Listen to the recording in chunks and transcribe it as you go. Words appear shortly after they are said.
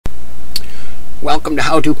Welcome to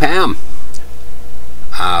howtopam.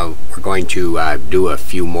 We're going to do a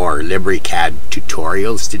few more LibreCAD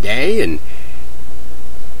tutorials today, and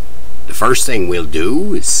the first thing we'll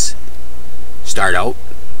do is start out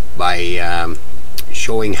by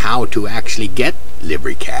showing how to actually get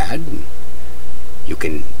LibreCAD. You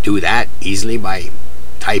can do that easily by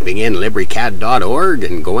typing in LibreCAD.org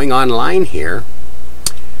and going online here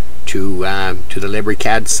to the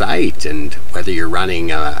LibreCAD site, and whether you're running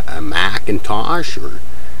a Macintosh or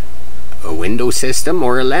a Windows system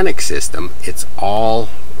or a Linux system, it's all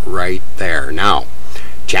right there. Now,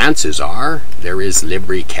 chances are there is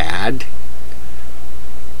LibreCAD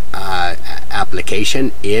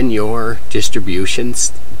application in your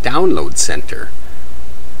distribution's download center.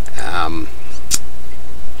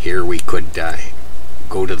 Here we could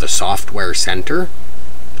go to the software center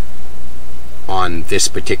on this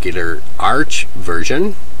particular Arch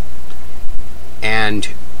version, and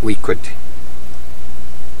we could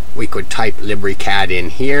type LibreCAD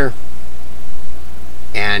in here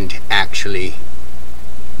and actually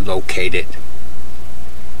locate it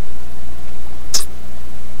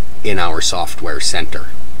in our software center.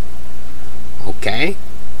 Okay,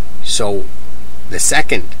 so the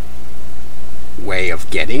second way of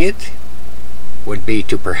getting it would be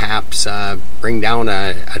to perhaps bring down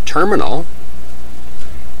a terminal,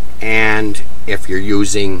 and if you're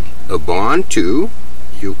using Ubuntu,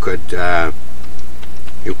 you could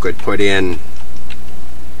put in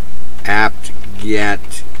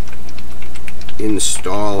apt-get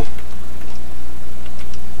install.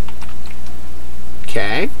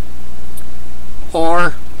 Okay,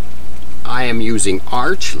 or I am using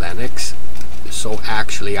Arch Linux, so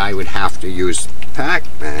actually I would have to use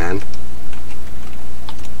Pacman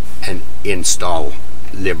and install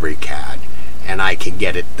LibreCAD, and I can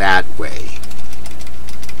get it that way.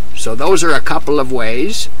 So those are a couple of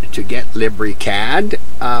ways to get LibreCAD.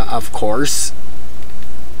 Of course,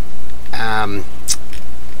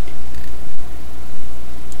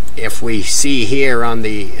 if we see here on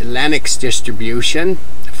the Linux distribution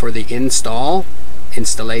for the installation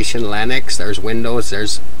Linux, there's Windows,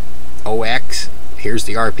 there's OX, here's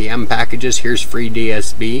the RPM packages, here's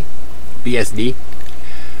FreeBSD.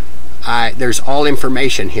 There's all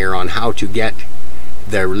information here on how to get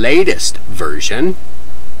the latest version.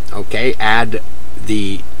 Okay, add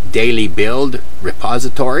the daily build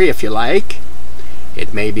repository if you like.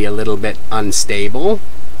 It may be a little bit unstable,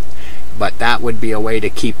 but that would be a way to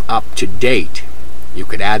keep up to date. You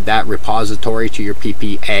could add that repository to your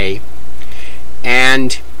PPA,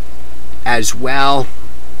 and as well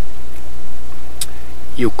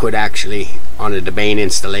you could actually, on a domain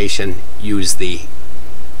installation, use the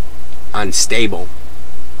unstable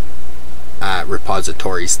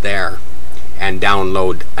repositories there and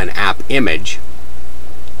download an app image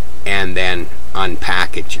and then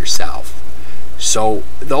unpack it yourself. So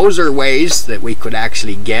those are ways that we could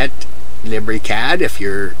actually get LibreCAD. If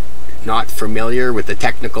you're not familiar with the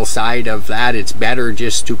technical side of that, it's better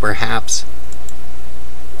just to perhaps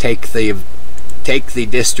take the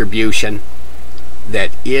distribution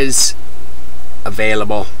that is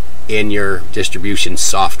available in your distribution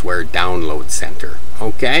software download center.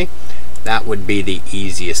 Okay, that would be the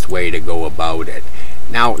easiest way to go about it.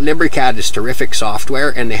 Now, LibreCAD is terrific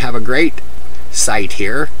software, and they have a great site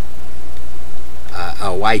here,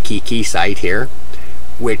 a Waikiki site here,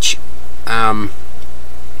 which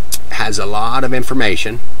has a lot of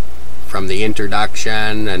information from the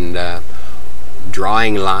introduction and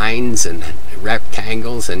drawing lines and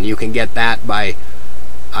rectangles, and you can get that by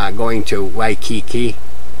going to Waikiki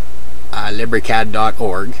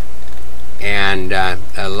LibreCAD.org, and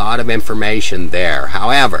a lot of information there.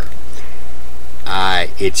 However,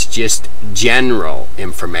 it's just general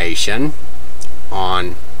information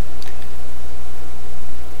on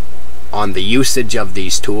the usage of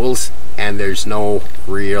these tools, and there's no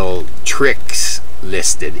real tricks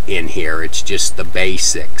listed in here. It's just the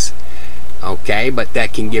basics. Okay, but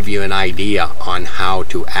that can give you an idea on how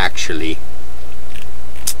to actually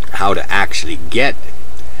get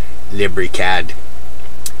LibreCAD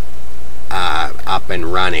up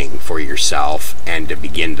and running for yourself, and to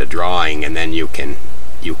begin the drawing, and then you can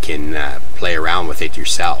play around with it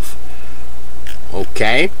yourself.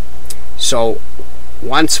 Okay, so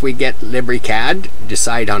once we get LibreCAD,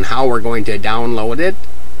 decide on how we're going to download it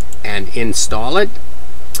and install it,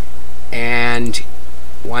 and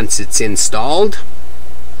once it's installed,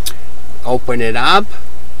 open it up,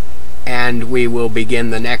 and we will begin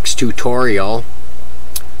the next tutorial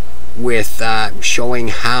with showing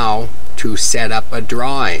how to set up a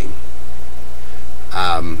drawing.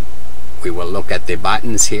 We will look at the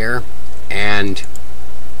buttons here, and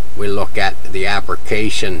we'll look at the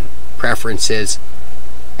application preferences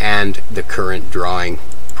and the current drawing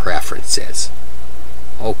preferences.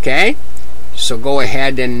 Okay, so go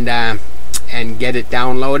ahead and get it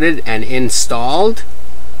downloaded and installed,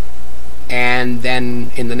 and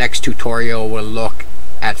then in the next tutorial we'll look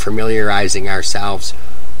at familiarizing ourselves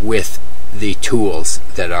with the tools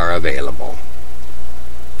that are available.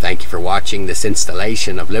 Thank you for watching this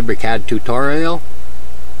installation of LibreCAD tutorial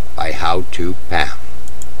by howtopam.